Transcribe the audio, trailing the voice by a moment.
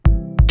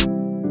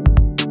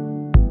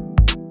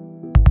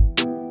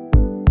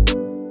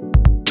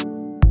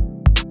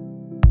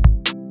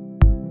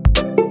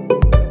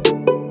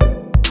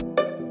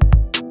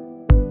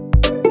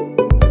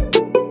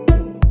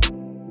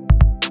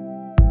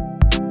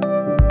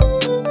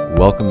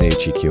Welcome to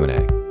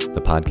HEQ&A,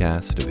 the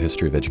podcast of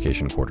History of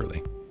Education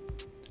Quarterly.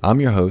 I'm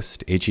your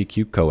host,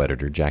 HEQ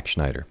co-editor Jack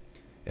Schneider.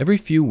 Every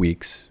few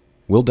weeks,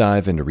 we'll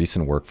dive into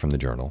recent work from the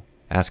journal,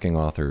 asking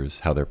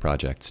authors how their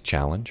projects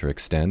challenge or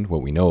extend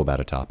what we know about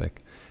a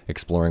topic,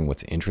 exploring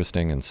what's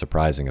interesting and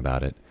surprising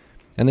about it,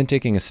 and then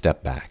taking a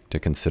step back to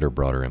consider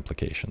broader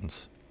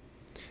implications.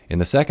 In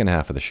the second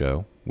half of the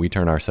show, we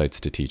turn our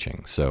sights to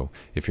teaching, so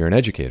if you're an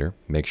educator,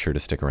 make sure to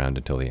stick around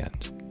until the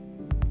end.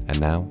 And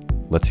now,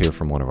 let's hear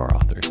from one of our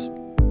authors.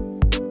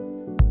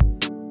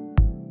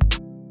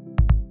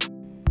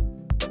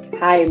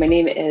 Hi, my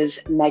name is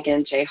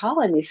Megan J.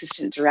 Hall. I'm the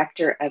Assistant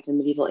Director of the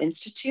Medieval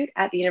Institute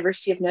at the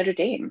University of Notre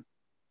Dame.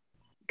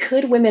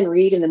 Could women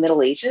read in the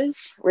Middle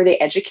Ages? Were they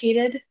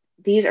educated?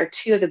 These are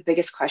two of the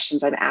biggest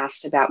questions I'm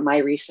asked about my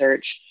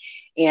research.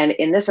 And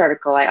in this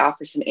article, I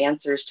offer some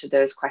answers to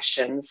those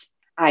questions.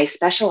 I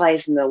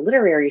specialize in the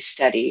literary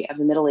study of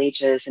the Middle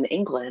Ages in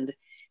England,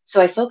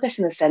 so I focus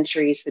on the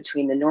centuries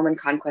between the Norman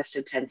conquest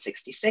of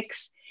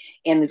 1066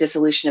 and the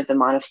dissolution of the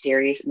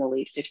monasteries in the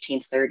late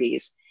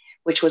 1530s,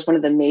 which was one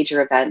of the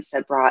major events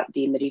that brought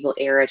the medieval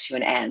era to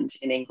an end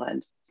in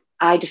England.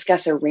 I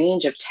discuss a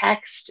range of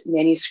text,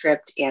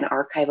 manuscript, and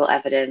archival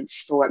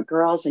evidence for what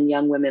girls and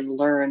young women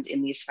learned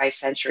in these 5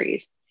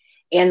 centuries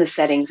and the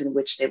settings in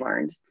which they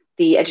learned.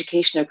 The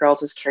education of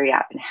girls was carried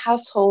out in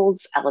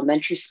households,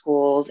 elementary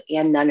schools,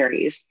 and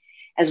nunneries,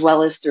 as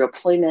well as through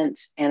employment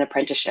and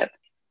apprenticeship.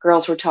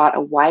 Girls were taught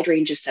a wide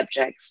range of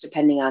subjects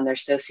depending on their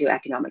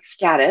socioeconomic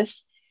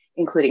status,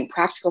 including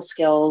practical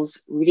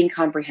skills, reading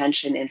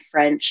comprehension in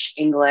French,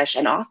 English,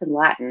 and often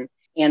Latin,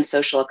 and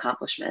social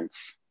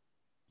accomplishments.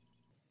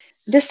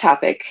 This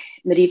topic,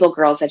 medieval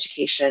girls'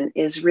 education,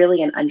 is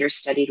really an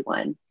understudied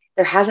one.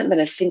 There hasn't been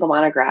a single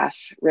monograph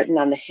written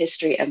on the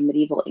history of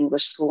medieval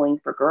English schooling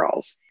for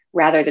girls.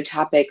 Rather, the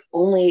topic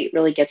only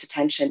really gets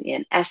attention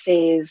in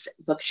essays,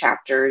 book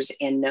chapters,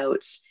 and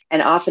notes,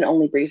 and often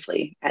only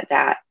briefly at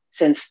that,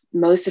 since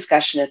most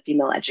discussion of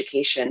female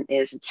education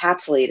is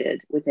encapsulated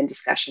within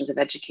discussions of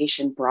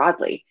education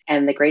broadly,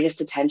 and the greatest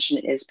attention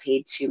is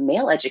paid to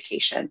male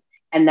education.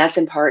 And that's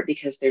in part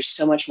because there's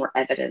so much more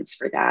evidence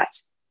for that.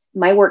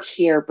 My work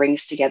here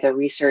brings together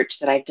research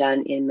that I've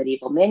done in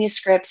medieval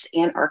manuscripts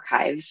and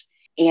archives,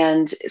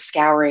 and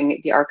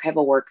scouring the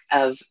archival work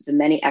of the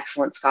many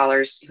excellent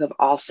scholars who have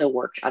also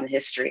worked on the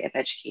history of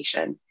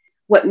education.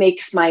 What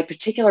makes my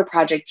particular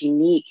project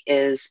unique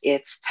is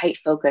its tight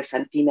focus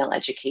on female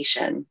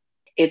education.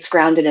 It's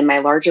grounded in my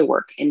larger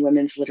work in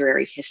women's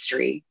literary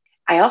history.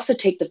 I also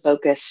take the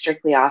focus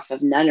strictly off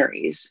of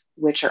nunneries,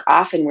 which are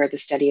often where the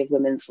study of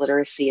women's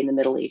literacy in the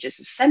Middle Ages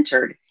is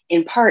centered,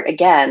 in part,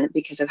 again,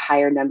 because of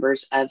higher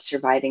numbers of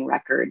surviving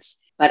records.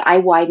 But I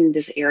widened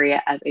this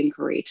area of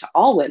inquiry to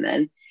all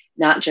women,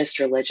 not just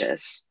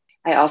religious.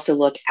 I also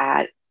look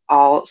at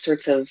all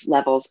sorts of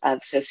levels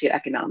of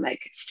socioeconomic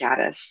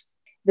status.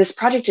 This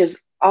project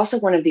is also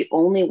one of the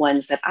only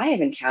ones that I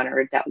have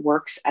encountered that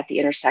works at the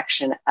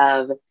intersection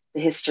of the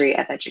history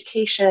of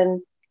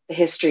education, the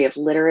history of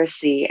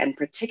literacy, and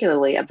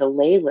particularly of the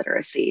lay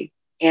literacy,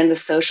 and the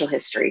social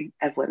history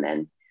of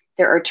women.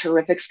 There are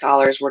terrific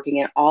scholars working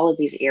in all of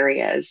these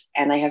areas,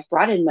 and I have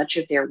brought in much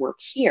of their work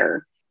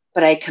here,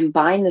 but I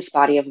combine this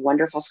body of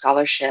wonderful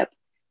scholarship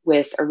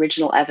with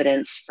original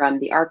evidence from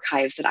the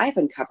archives that I've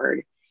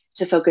uncovered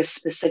to focus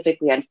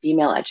specifically on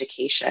female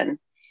education.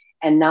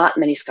 And not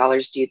many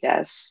scholars do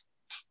this.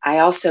 I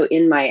also,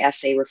 in my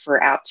essay,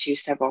 refer out to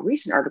several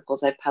recent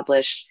articles I've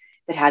published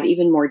that have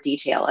even more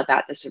detail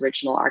about this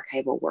original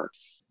archival work.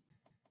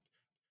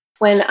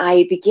 When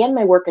I began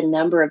my work a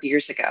number of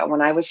years ago,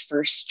 when I was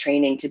first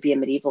training to be a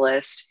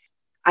medievalist,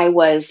 I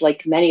was,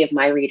 like many of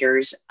my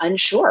readers,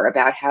 unsure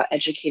about how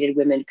educated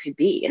women could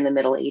be in the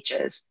Middle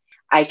Ages.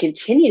 I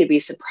continue to be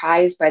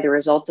surprised by the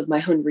results of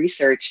my own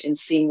research in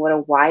seeing what a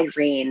wide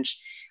range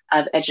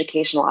of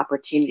educational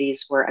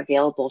opportunities were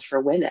available for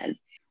women.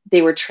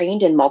 They were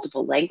trained in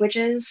multiple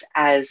languages,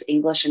 as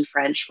English and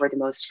French were the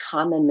most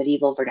common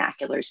medieval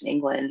vernaculars in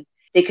England.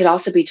 They could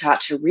also be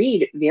taught to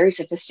read very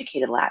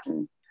sophisticated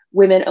Latin.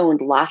 Women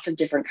owned lots of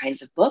different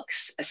kinds of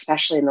books,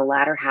 especially in the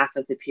latter half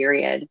of the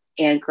period.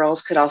 And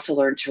girls could also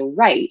learn to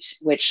write,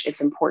 which it's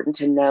important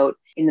to note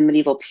in the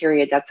medieval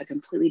period, that's a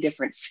completely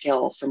different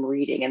skill from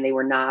reading, and they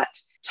were not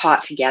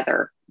taught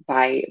together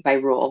by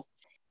rule.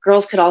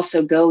 Girls could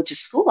also go to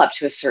school up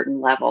to a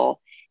certain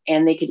level,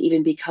 and they could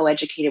even be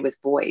co-educated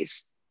with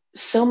boys.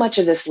 So much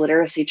of this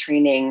literacy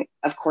training,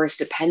 of course,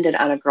 depended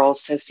on a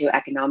girl's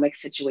socioeconomic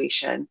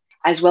situation,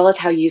 as well as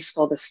how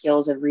useful the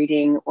skills of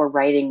reading or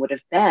writing would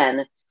have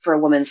been for a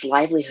woman's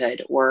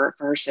livelihood or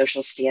for her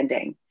social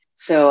standing.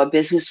 So a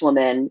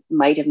businesswoman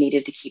might have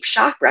needed to keep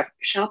shop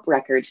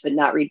records, but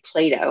not read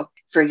Plato,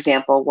 for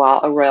example,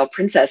 while a royal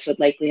princess would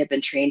likely have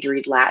been trained to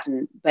read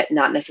Latin, but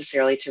not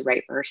necessarily to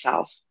write for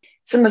herself.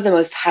 Some of the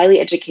most highly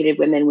educated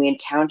women we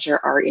encounter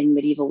are in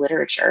medieval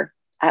literature.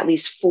 At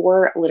least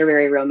 4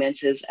 literary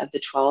romances of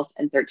the 12th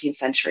and 13th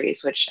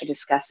centuries, which I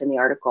discuss in the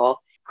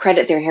article,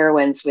 credit their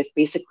heroines with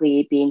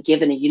basically being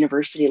given a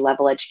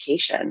university-level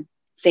education.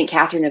 St.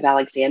 Catherine of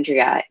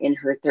Alexandria, in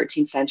her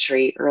 13th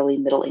century early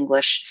Middle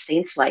English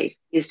saint's life,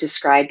 is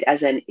described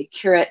as an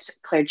accurate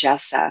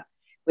clergessa,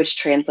 which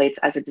translates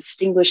as a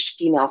distinguished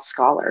female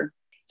scholar.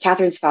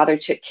 Catherine's father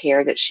took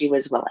care that she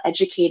was well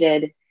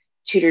educated,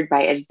 tutored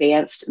by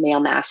advanced male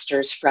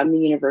masters from the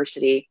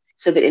university,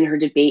 so that in her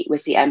debate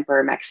with the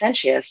Emperor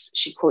Maxentius,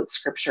 she quotes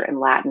scripture in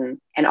Latin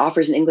and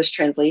offers an English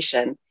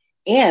translation,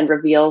 and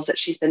reveals that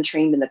she's been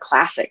trained in the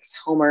classics,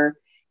 Homer,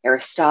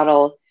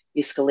 Aristotle,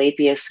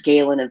 Aesculapius,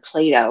 Galen, and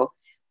Plato,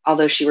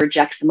 although she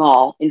rejects them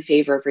all in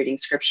favor of reading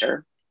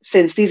scripture.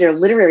 Since these are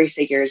literary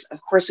figures,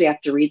 of course we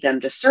have to read them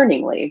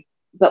discerningly,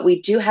 but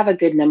we do have a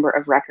good number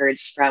of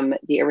records from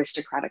the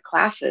aristocratic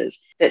classes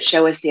that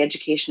show us the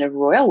education of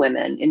royal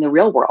women in the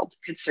real world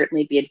could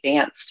certainly be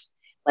advanced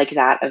like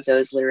that of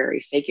those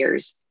literary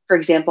figures. For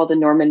example, the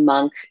Norman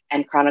monk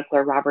and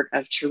chronicler Robert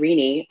of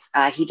Turini,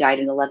 he died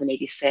in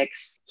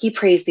 1186, he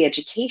praised the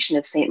education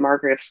of St.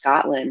 Margaret of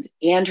Scotland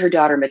and her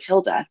daughter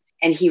Matilda,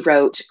 and he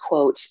wrote,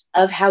 quote,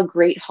 "Of how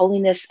great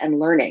holiness and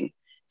learning,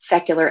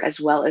 secular as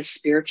well as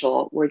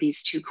spiritual, were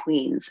these two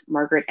queens,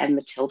 Margaret and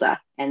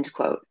Matilda," end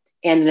quote.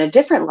 And in a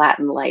different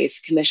Latin life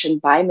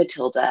commissioned by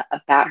Matilda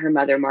about her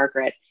mother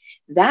Margaret,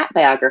 that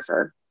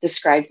biographer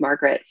described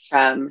Margaret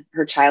from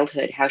her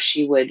childhood, how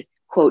she would,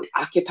 quote,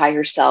 "occupy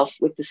herself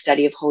with the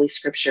study of Holy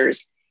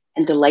Scriptures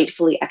and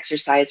delightfully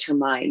exercise her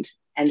mind,"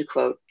 end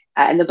quote.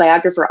 And the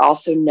biographer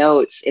also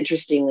notes,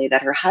 interestingly,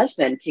 that her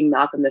husband, King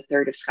Malcolm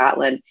III of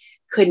Scotland,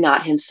 could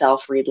not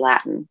himself read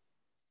Latin.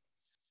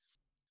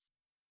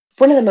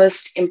 One of the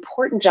most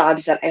important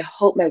jobs that I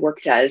hope my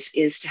work does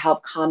is to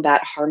help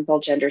combat harmful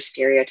gender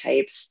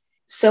stereotypes.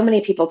 So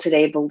many people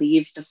today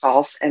believe the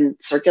false and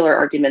circular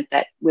argument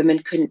that women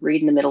couldn't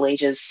read in the Middle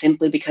Ages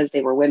simply because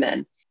they were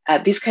women.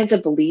 These kinds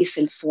of beliefs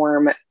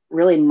inform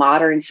really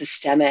modern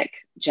systemic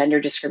gender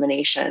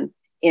discrimination.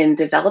 In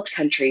developed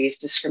countries,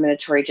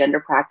 discriminatory gender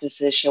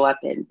practices show up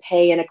in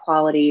pay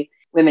inequality,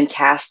 women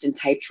cast in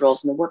typed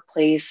roles in the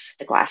workplace,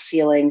 the glass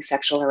ceiling,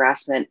 sexual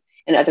harassment,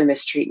 and other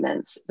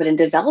mistreatments. But in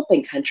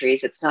developing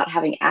countries, it's not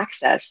having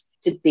access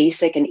to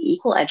basic and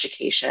equal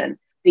education,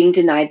 being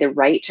denied the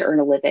right to earn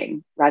a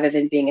living rather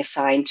than being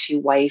assigned to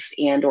wife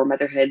and or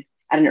motherhood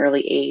at an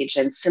early age,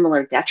 and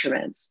similar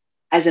detriments.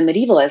 As a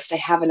medievalist, I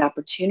have an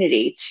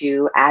opportunity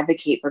to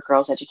advocate for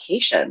girls'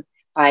 education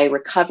by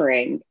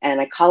recovering,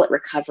 and I call it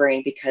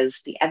recovering because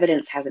the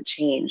evidence hasn't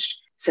changed,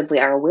 simply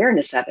our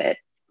awareness of it,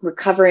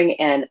 recovering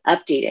and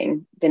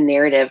updating the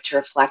narrative to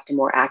reflect a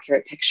more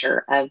accurate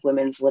picture of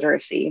women's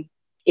literacy.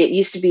 It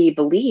used to be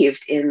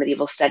believed in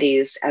medieval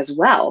studies as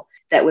well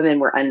that women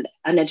were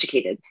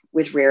uneducated,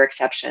 with rare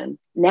exception.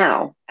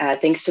 Now,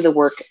 thanks to the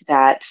work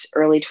that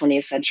early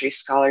 20th century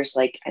scholars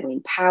like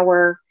Eileen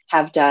Power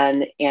have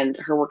done, and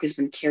her work has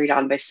been carried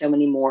on by so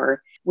many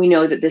more, we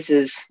know that this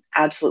is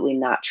absolutely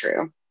not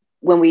true.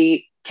 When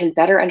we can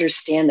better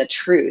understand the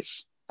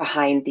truth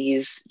behind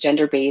these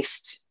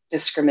gender-based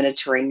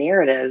discriminatory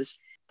narratives,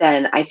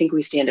 then I think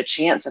we stand a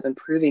chance of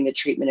improving the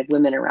treatment of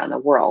women around the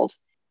world.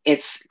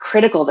 It's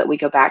critical that we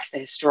go back to the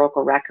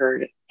historical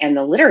record and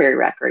the literary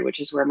record, which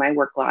is where my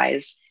work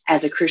lies,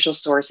 as a crucial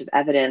source of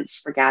evidence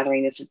for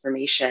gathering this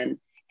information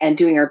and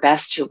doing our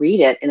best to read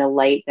it in a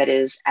light that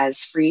is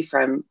as free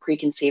from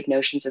preconceived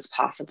notions as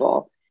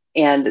possible.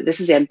 And this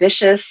is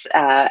ambitious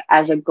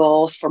as a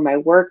goal for my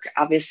work,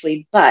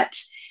 obviously, but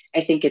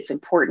I think it's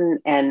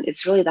important, and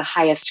it's really the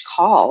highest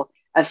call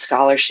of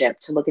scholarship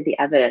to look at the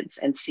evidence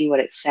and see what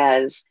it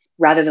says,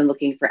 rather than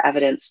looking for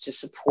evidence to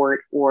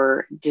support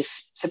or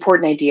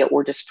support an idea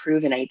or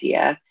disprove an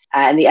idea.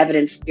 And the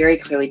evidence very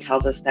clearly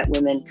tells us that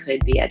women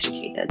could be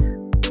educated.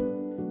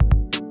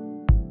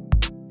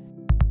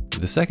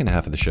 The second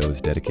half of the show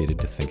is dedicated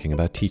to thinking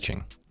about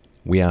teaching.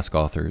 We ask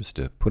authors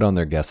to put on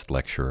their guest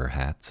lecturer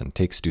hats and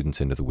take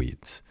students into the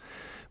weeds.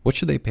 What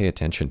should they pay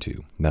attention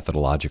to,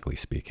 methodologically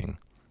speaking?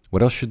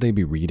 What else should they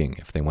be reading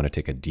if they want to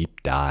take a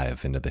deep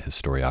dive into the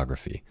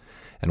historiography?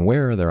 And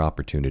where are there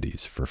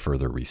opportunities for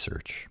further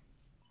research?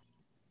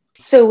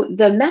 So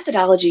the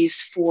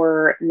methodologies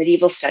for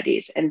medieval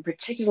studies, and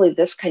particularly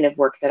this kind of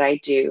work that I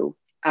do,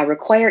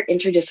 require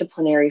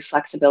interdisciplinary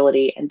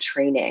flexibility and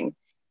training.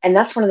 And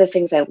that's one of the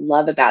things I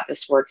love about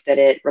this work, that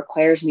it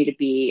requires me to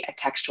be a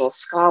textual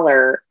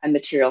scholar, a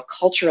material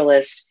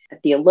culturalist, a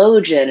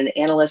theologian, an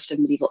analyst of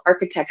medieval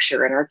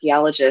architecture, an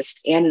archaeologist,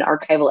 and an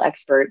archival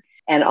expert.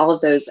 And all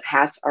of those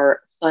hats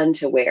are fun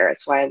to wear.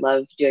 It's why I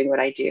love doing what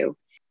I do.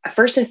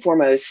 First and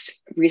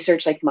foremost,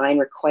 research like mine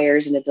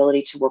requires an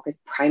ability to work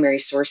with primary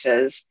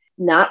sources.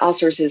 Not all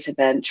sources have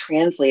been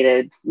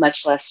translated,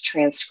 much less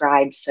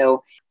transcribed.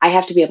 So I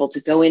have to be able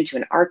to go into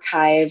an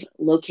archive,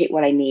 locate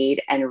what I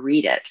need, and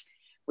read it,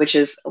 which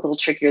is a little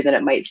trickier than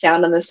it might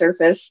sound on the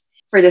surface.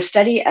 For the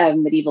study of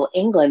medieval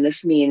England,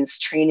 this means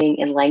training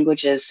in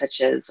languages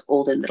such as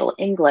Old and Middle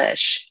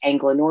English,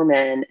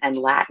 Anglo-Norman, and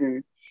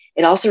Latin.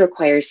 It also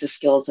requires the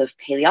skills of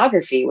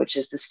paleography, which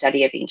is the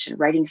study of ancient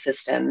writing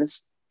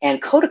systems,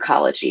 and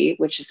codicology,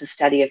 which is the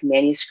study of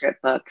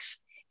manuscript books,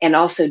 and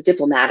also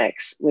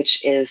diplomatics,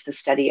 which is the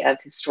study of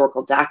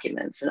historical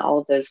documents. And all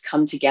of those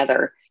come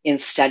together in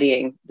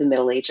studying the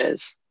Middle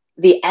Ages.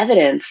 The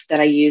evidence that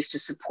I use to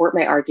support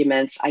my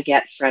arguments I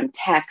get from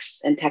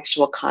texts and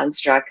textual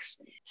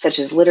constructs such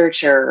as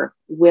literature,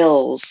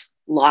 wills,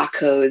 law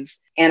codes,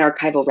 and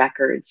archival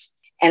records.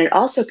 And it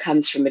also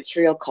comes from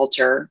material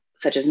culture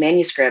such as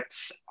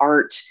manuscripts,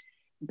 art,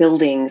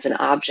 buildings, and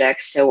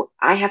objects. So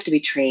I have to be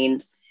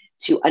trained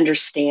to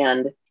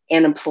understand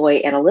and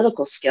employ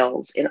analytical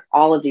skills in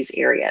all of these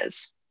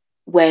areas.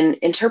 When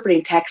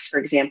interpreting text, for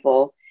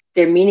example,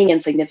 their meaning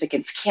and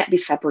significance can't be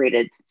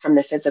separated from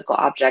the physical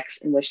objects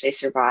in which they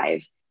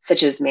survive,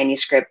 such as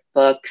manuscript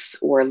books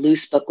or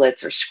loose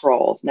booklets or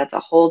scrolls. And that's a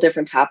whole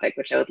different topic,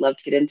 which I would love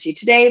to get into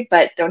today,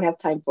 but don't have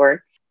time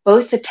for.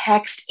 Both the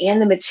text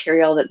and the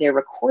material that they're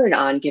recorded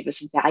on give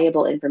us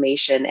valuable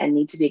information and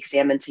need to be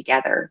examined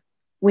together.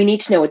 We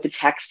need to know what the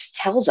text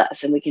tells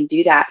us, and we can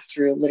do that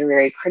through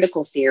literary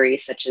critical theory,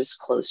 such as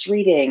close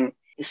reading,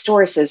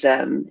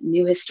 historicism,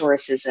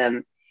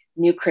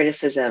 new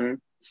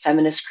criticism,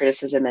 feminist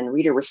criticism, and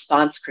reader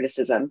response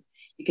criticism.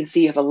 You can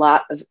see you have a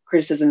lot of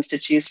criticisms to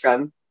choose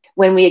from.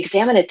 When we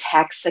examine a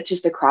text, such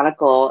as the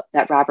chronicle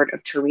that Robert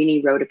of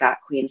Torigni wrote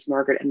about Queens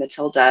Margaret and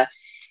Matilda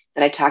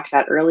that I talked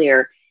about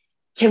earlier,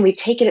 can we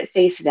take it at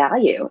face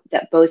value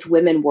that both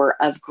women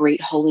were of great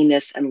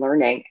holiness and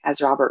learning,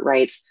 as Robert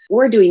writes,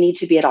 or do we need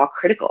to be at all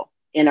critical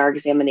in our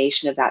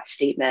examination of that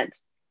statement?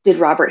 Did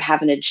Robert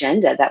have an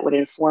agenda that would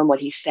inform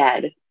what he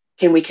said?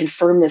 Can we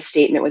confirm this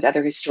statement with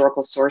other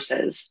historical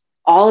sources?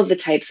 All of the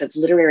types of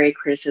literary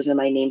criticism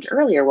I named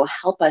earlier will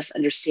help us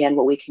understand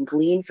what we can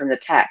glean from the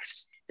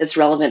text that's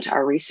relevant to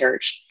our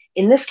research.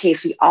 In this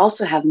case, we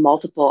also have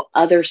multiple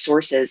other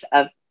sources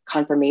of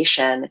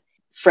confirmation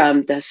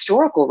from the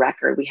historical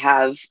record. We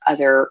have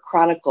other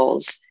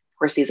chronicles. Of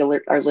course, these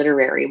are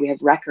literary. We have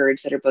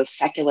records that are both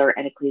secular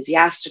and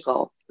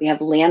ecclesiastical. We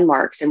have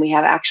landmarks, and we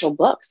have actual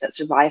books that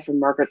survive from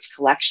Margaret's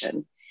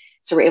collection.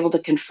 So we're able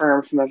to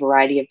confirm from a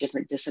variety of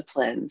different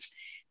disciplines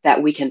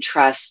that we can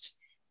trust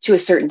to a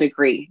certain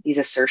degree these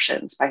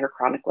assertions by her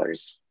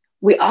chroniclers.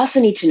 We also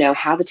need to know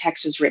how the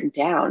text was written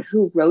down,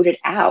 who wrote it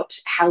out,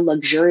 how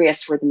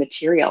luxurious were the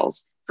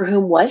materials, for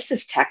whom was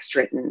this text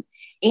written,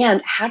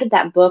 and how did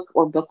that book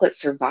or booklet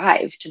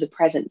survive to the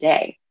present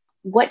day?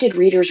 What did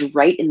readers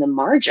write in the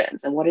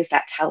margins, and what does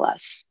that tell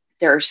us?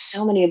 There are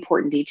so many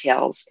important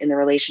details in the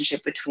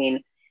relationship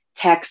between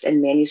text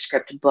and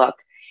manuscript book,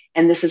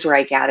 and this is where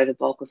I gather the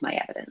bulk of my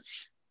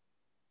evidence.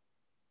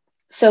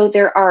 So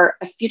there are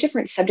a few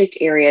different subject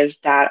areas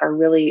that are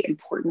really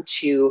important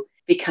to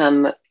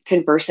become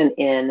conversant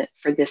in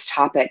for this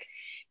topic.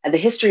 The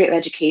history of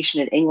education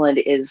in England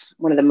is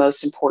one of the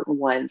most important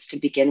ones to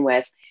begin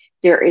with.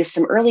 There is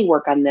some early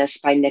work on this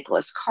by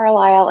Nicholas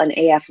Carlisle and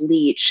A.F.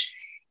 Leach,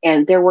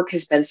 and their work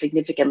has been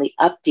significantly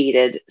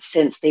updated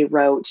since they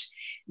wrote,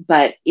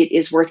 but it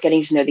is worth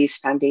getting to know these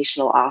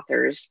foundational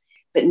authors.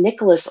 But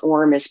Nicholas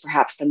Orme is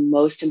perhaps the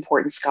most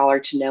important scholar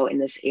to know in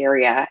this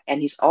area,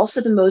 and he's also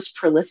the most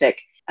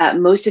prolific.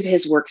 Most of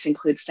his works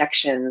include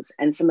sections,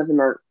 and some of them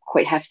are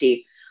quite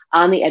hefty,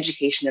 on the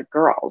education of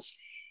girls.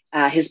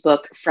 His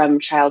book, From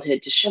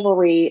Childhood to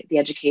Chivalry, The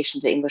Education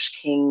of the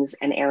English Kings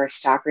and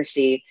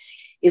Aristocracy,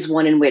 is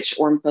one in which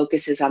Orme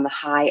focuses on the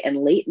high and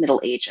late Middle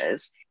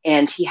Ages,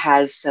 and he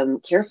has some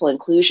careful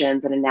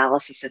inclusions and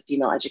analysis of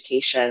female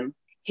education.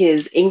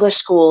 His English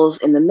schools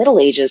in the Middle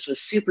Ages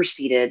was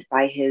superseded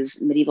by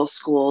his medieval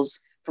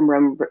schools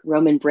from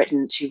Roman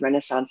Britain to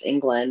Renaissance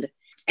England.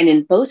 And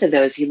in both of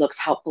those, he looks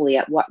helpfully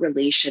at what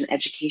relation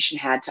education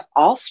had to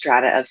all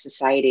strata of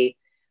society,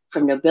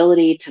 from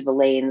nobility to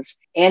villeins,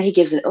 and he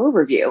gives an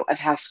overview of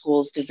how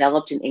schools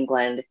developed in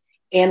England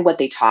and what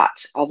they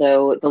taught,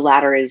 although the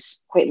latter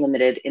is quite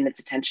limited in its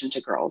attention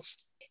to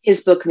girls.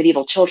 His book,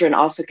 Medieval Children,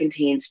 also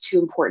contains two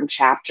important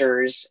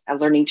chapters,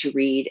 Learning to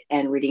Read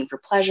and Reading for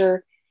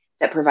Pleasure,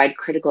 that provide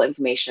critical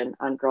information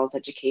on girls'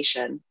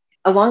 education.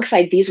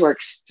 Alongside these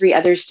works, three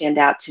others stand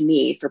out to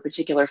me for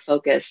particular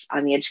focus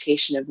on the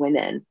education of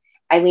women.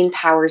 Eileen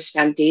Power's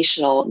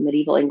foundational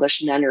Medieval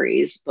English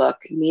Nunneries book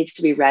needs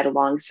to be read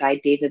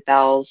alongside David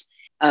Bell's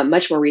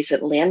much more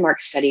recent landmark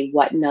study,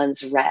 What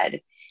Nuns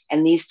Read.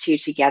 And these two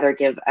together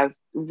give a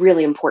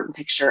really important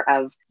picture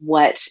of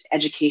what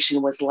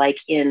education was like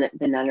in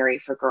the nunnery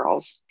for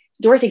girls.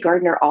 Dorothy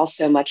Gardner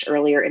also much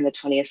earlier in the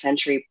 20th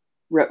century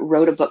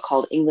wrote a book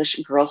called English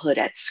Girlhood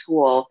at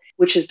School,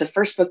 which is the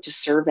first book to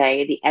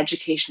survey the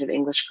education of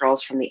English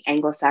girls from the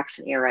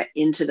Anglo-Saxon era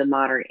into the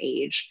modern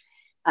age.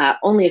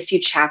 Only a few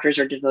chapters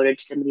are devoted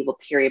to the medieval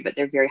period, but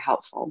they're very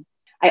helpful.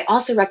 I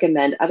also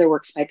recommend other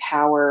works by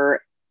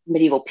Power,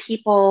 Medieval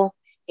People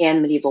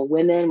and Medieval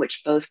Women,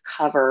 which both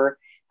cover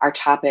our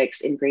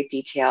topics in great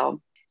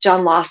detail.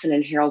 John Lawson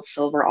and Harold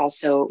Silver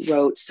also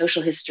wrote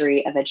Social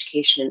History of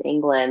Education in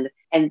England,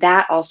 and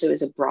that also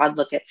is a broad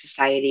look at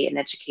society and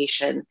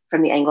education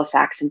from the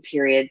Anglo-Saxon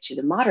period to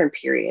the modern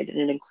period, and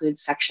it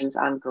includes sections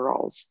on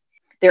girls.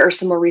 There are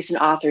some more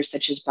recent authors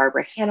such as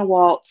Barbara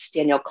Hannawalt,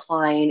 Daniel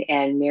Klein,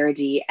 and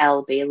Meredith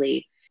L.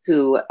 Bailey,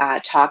 who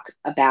talk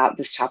about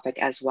this topic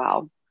as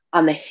well.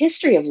 On the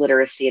history of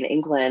literacy in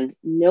England,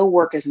 no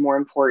work is more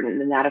important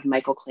than that of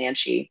Michael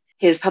Clancy.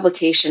 His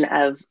publication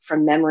of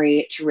From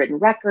Memory to Written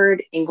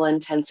Record,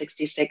 England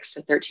 1066 to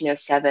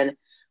 1307,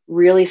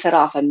 really set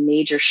off a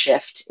major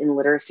shift in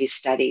literacy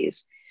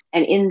studies.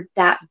 And in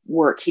that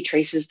work, he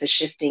traces the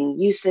shifting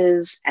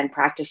uses and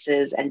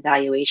practices and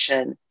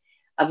valuation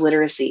of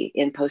literacy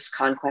in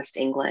post-conquest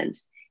England.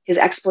 His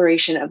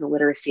exploration of the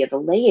literacy of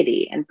the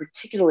laity, and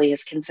particularly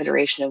his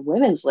consideration of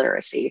women's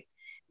literacy,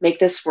 make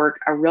this work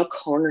a real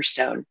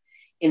cornerstone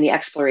in the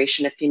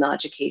exploration of female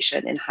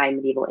education in high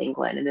medieval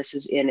England. And this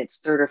is in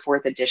its third or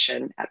fourth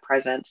edition at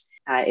present.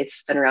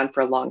 It's been around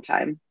for a long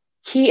time.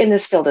 Key in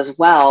this field as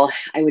well,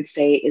 I would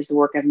say, is the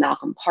work of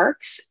Malcolm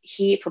Parkes.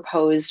 He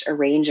proposed a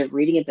range of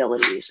reading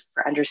abilities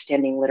for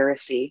understanding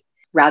literacy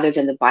rather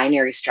than the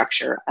binary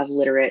structure of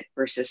literate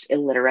versus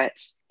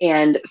illiterate.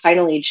 And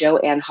finally,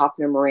 Joanne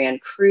Hoppner Moran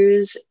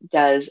Cruz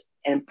does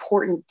an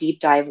important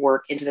deep dive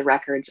work into the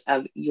records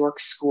of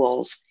York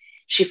schools.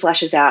 She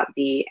fleshes out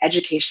the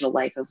educational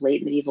life of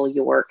late medieval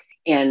York,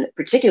 and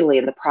particularly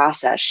in the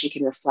process, she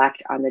can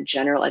reflect on the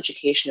general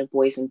education of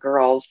boys and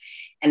girls,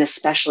 and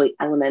especially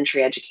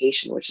elementary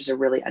education, which is a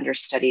really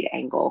understudied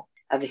angle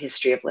of the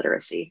history of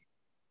literacy.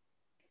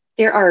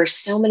 There are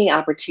so many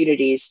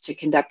opportunities to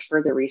conduct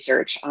further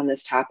research on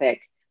this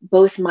topic.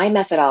 Both my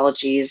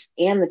methodologies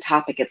and the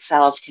topic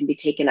itself can be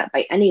taken up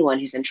by anyone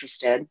who's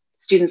interested.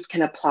 Students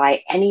can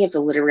apply any of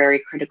the literary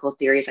critical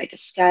theories I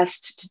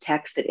discussed to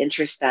texts that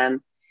interest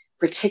them,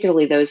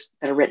 particularly those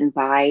that are written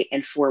by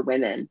and for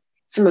women.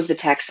 Some of the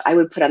texts I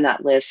would put on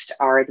that list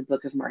are the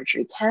Book of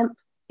Margery Kempe,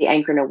 the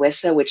Anchor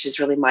Nawissa, which is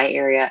really my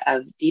area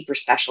of deeper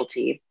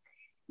specialty,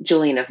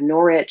 Julian of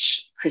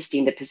Norwich,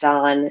 Christine de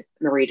Pizan,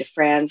 Marie de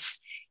France,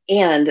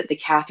 and the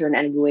Catherine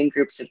and Wooing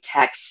groups of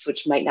texts,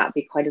 which might not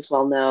be quite as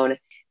well known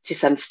to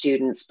some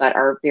students, but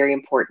are very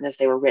important as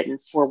they were written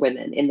for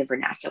women in the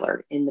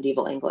vernacular in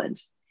medieval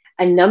England.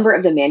 A number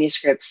of the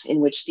manuscripts in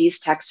which these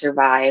texts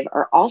survive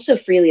are also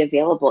freely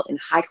available in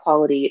high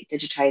quality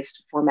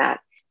digitized format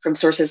from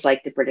sources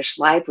like the British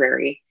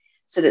Library,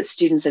 so that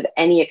students of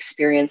any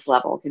experience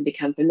level can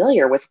become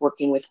familiar with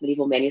working with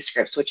medieval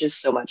manuscripts, which is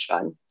so much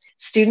fun.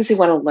 Students who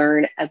want to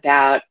learn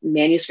about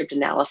manuscript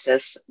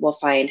analysis will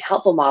find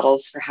helpful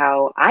models for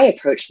how I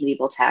approach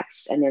medieval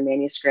texts and their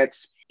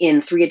manuscripts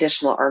in 3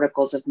 additional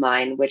articles of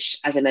mine, which,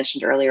 as I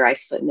mentioned earlier, I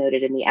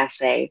footnoted in the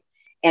essay.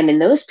 And in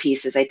those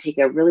pieces, I take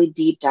a really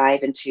deep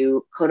dive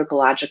into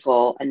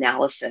codicological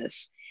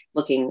analysis,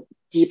 looking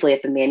deeply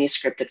at the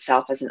manuscript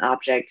itself as an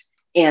object.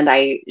 And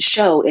I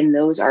show in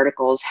those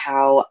articles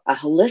how a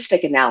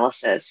holistic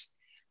analysis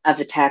of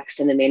the text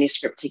and the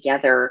manuscript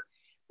together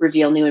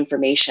reveal new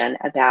information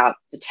about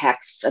the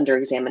texts under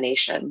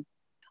examination.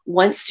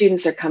 Once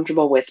students are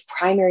comfortable with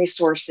primary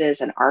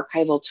sources and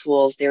archival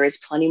tools, there is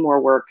plenty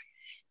more work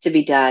to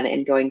be done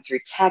in going through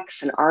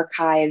texts and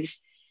archives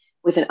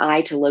with an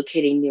eye to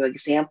locating new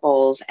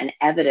examples and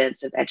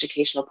evidence of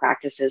educational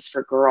practices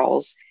for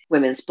girls,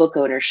 women's book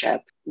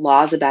ownership,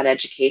 laws about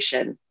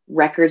education,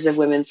 records of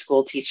women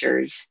school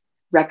teachers,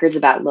 records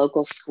about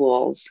local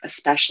schools,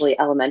 especially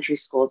elementary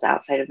schools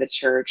outside of the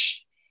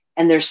church.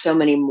 And there's so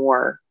many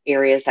more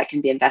areas that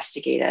can be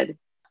investigated.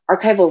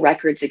 Archival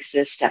records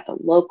exist at the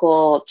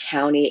local,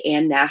 county,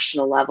 and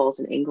national levels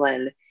in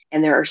England,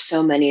 and there are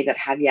so many that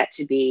have yet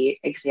to be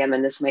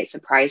examined. This might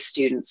surprise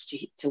students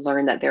to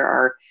learn that there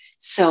are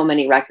so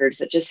many records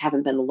that just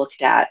haven't been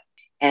looked at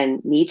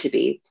and need to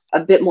be.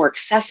 A bit more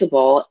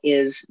accessible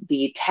is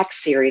the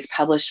text series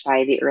published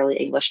by the Early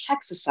English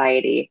Text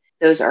Society.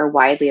 Those are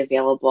widely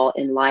available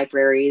in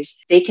libraries.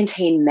 They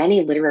contain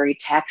many literary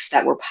texts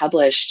that were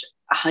published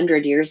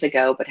 100 years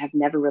ago, but have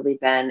never really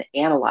been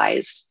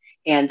analyzed.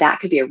 And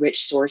that could be a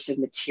rich source of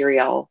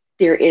material.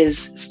 There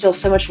is still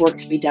so much work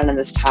to be done on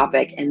this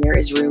topic, and there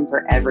is room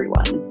for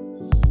everyone.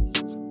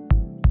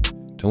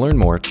 To learn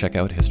more, check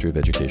out History of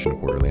Education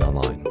Quarterly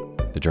online.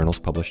 The journal's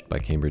published by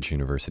Cambridge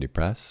University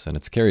Press, and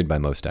it's carried by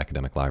most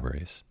academic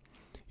libraries.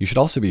 You should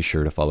also be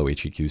sure to follow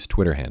HEQ's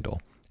Twitter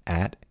handle,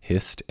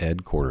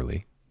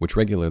 @HistEdQuarterly, which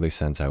regularly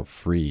sends out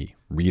free,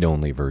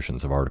 read-only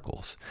versions of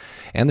articles,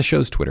 and the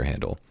show's Twitter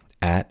handle,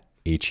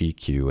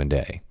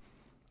 @HEQ&A.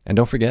 And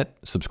don't forget,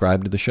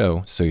 subscribe to the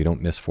show so you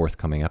don't miss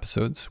forthcoming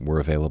episodes. We're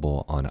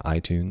available on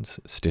iTunes,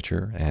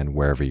 Stitcher, and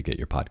wherever you get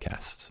your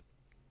podcasts.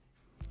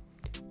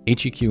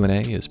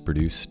 HEQ&A is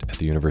produced at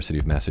the University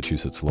of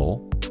Massachusetts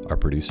Lowell. Our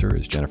producer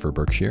is Jennifer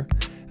Berkshire,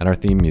 and our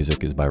theme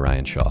music is by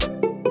Ryan Shaw.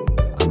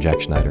 I'm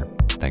Jack Schneider.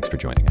 Thanks for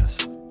joining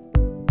us.